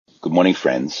Good morning,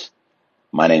 friends.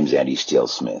 My name's Andie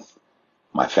Steele-Smith.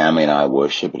 My family and I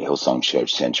worship at Hillsong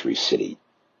Church, Century City.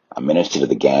 I minister to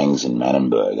the gangs in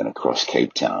Manenberg and across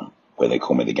Cape Town, where they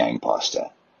call me the gang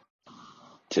pastor.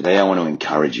 Today I want to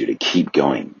encourage you to keep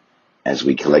going as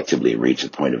we collectively reach a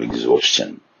point of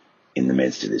exhaustion in the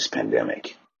midst of this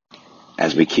pandemic.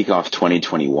 As we kick off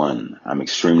 2021, I'm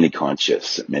extremely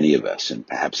conscious that many of us, and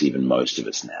perhaps even most of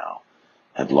us now,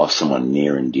 have lost someone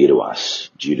near and dear to us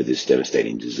due to this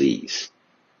devastating disease.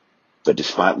 But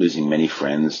despite losing many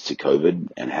friends to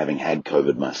COVID and having had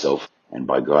COVID myself and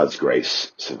by God's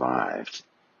grace survived,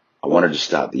 I wanted to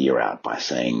start the year out by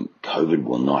saying COVID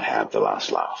will not have the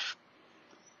last laugh.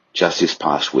 Just this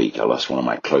past week, I lost one of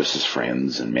my closest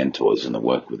friends and mentors in the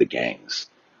work with the gangs,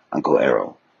 Uncle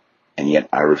Errol, and yet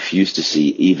I refuse to see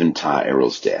even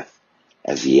Errol's death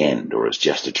as the end or as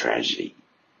just a tragedy.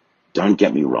 Don't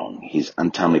get me wrong, his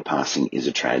untimely passing is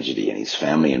a tragedy, and his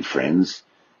family and friends,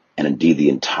 and indeed the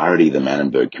entirety of the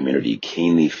Manenberg community,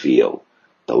 keenly feel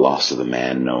the loss of a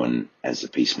man known as the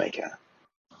peacemaker.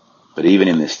 But even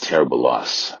in this terrible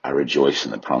loss, I rejoice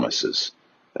in the promises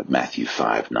of Matthew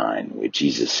 5:9, where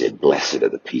Jesus said, "Blessed are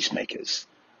the peacemakers,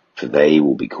 for they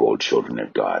will be called children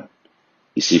of God."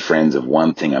 You see, friends, of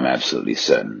one thing I'm absolutely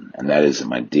certain, and that is that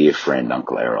my dear friend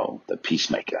Uncle Errol, the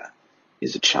peacemaker,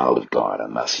 is a child of God,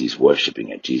 and thus he's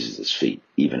worshipping at Jesus' feet,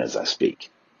 even as I speak.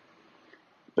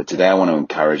 But today I want to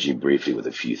encourage you briefly with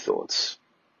a few thoughts.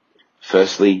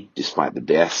 Firstly, despite the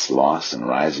deaths, loss, and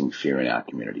rising fear in our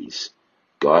communities,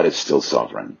 God is still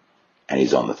sovereign, and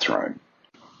he's on the throne.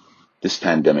 This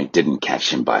pandemic didn't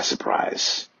catch him by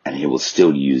surprise, and he will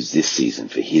still use this season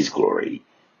for his glory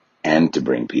and to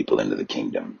bring people into the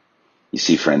kingdom. You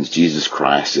see, friends, Jesus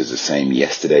Christ is the same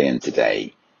yesterday and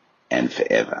today and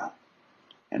forever.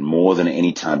 And more than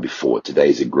any time before, today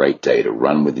is a great day to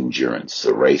run with endurance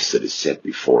the race that is set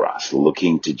before us,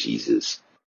 looking to Jesus,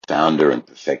 founder and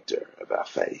perfecter of our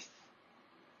faith.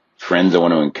 Friends, I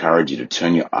want to encourage you to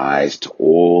turn your eyes to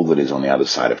all that is on the other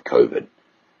side of COVID.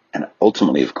 And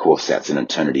ultimately, of course, that's an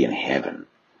eternity in heaven.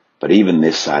 But even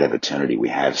this side of eternity, we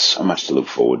have so much to look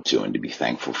forward to and to be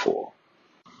thankful for.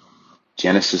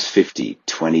 Genesis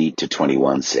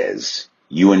 50:20-21 says,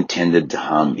 "You intended to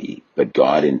harm me, but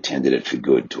God intended it for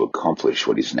good to accomplish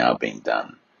what is now being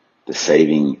done, the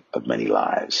saving of many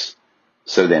lives.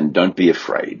 So then, don't be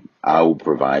afraid. I will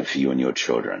provide for you and your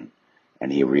children."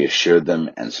 And he reassured them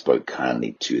and spoke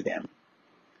kindly to them.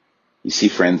 You see,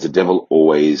 friends, the devil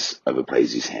always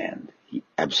overplays his hand. He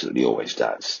absolutely always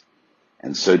does.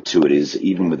 And so too it is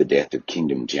even with the death of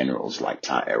kingdom generals like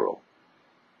Errol.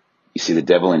 You see, the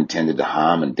devil intended to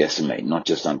harm and decimate not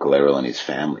just Uncle Errol and his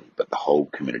family, but the whole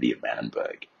community of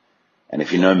Manenberg. And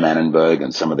if you know Manenberg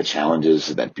and some of the challenges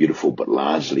that that beautiful but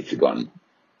largely forgotten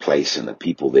place and the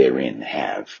people therein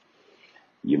have,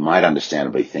 you might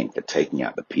understandably think that taking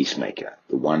out the peacemaker,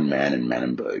 the one man in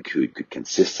Manenberg who could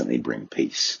consistently bring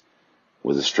peace,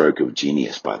 was a stroke of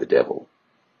genius by the devil.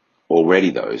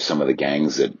 Already, though, some of the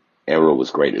gangs that Errol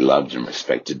was greatly loved and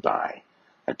respected by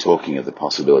are talking of the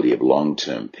possibility of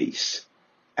long-term peace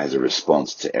as a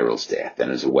response to Errol's death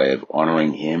and as a way of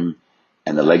honoring him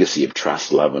and the legacy of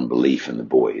trust, love, and belief in the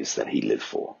boys that he lived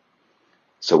for.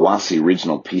 So whilst the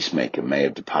original peacemaker may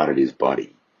have departed his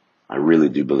body, I really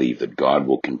do believe that God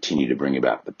will continue to bring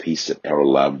about the peace that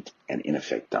Errol loved and in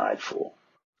effect died for.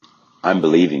 I'm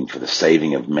believing for the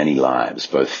saving of many lives,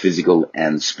 both physical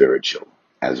and spiritual,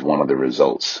 as one of the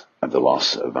results of the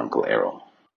loss of Uncle Errol.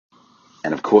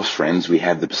 And of course, friends, we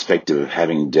have the perspective of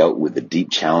having dealt with the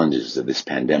deep challenges of this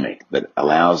pandemic that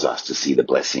allows us to see the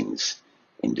blessings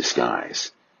in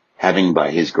disguise. Having,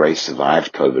 by his grace,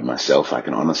 survived COVID myself, I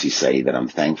can honestly say that I'm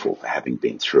thankful for having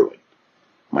been through it.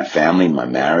 My family, my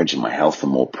marriage, and my health are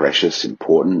more precious,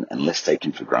 important, and less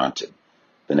taken for granted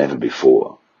than ever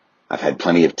before. I've had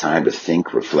plenty of time to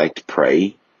think, reflect,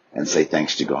 pray, and say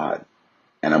thanks to God.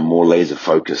 And I'm more laser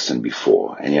focused than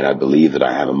before, and yet I believe that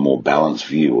I have a more balanced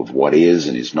view of what is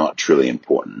and is not truly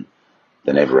important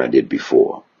than ever I did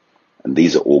before. And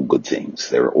these are all good things.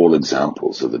 They're all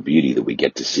examples of the beauty that we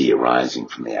get to see arising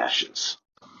from the ashes.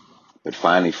 But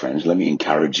finally, friends, let me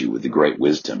encourage you with the great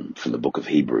wisdom from the book of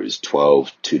Hebrews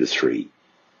 12:2-3.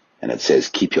 And it says,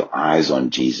 "Keep your eyes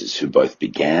on Jesus, who both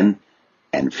began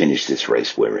and finished this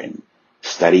race we're in.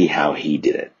 Study how he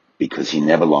did it, because he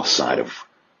never lost sight of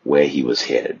where he was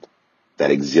headed, that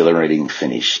exhilarating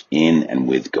finish in and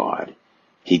with God.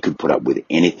 He could put up with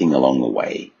anything along the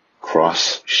way,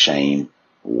 cross, shame,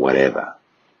 whatever.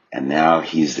 And now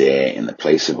he's there in the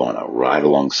place of honor, right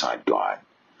alongside God.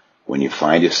 When you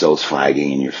find yourselves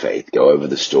flagging in your faith, go over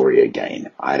the story again,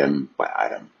 item by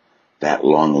item, that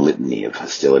long litany of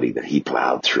hostility that he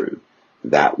plowed through,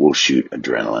 That will shoot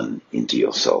adrenaline into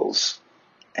your souls.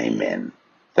 Amen.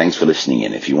 Thanks for listening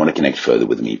in. If you want to connect further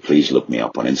with me, please look me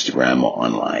up on Instagram or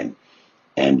online.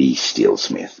 Andie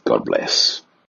Steele-Smith. God bless.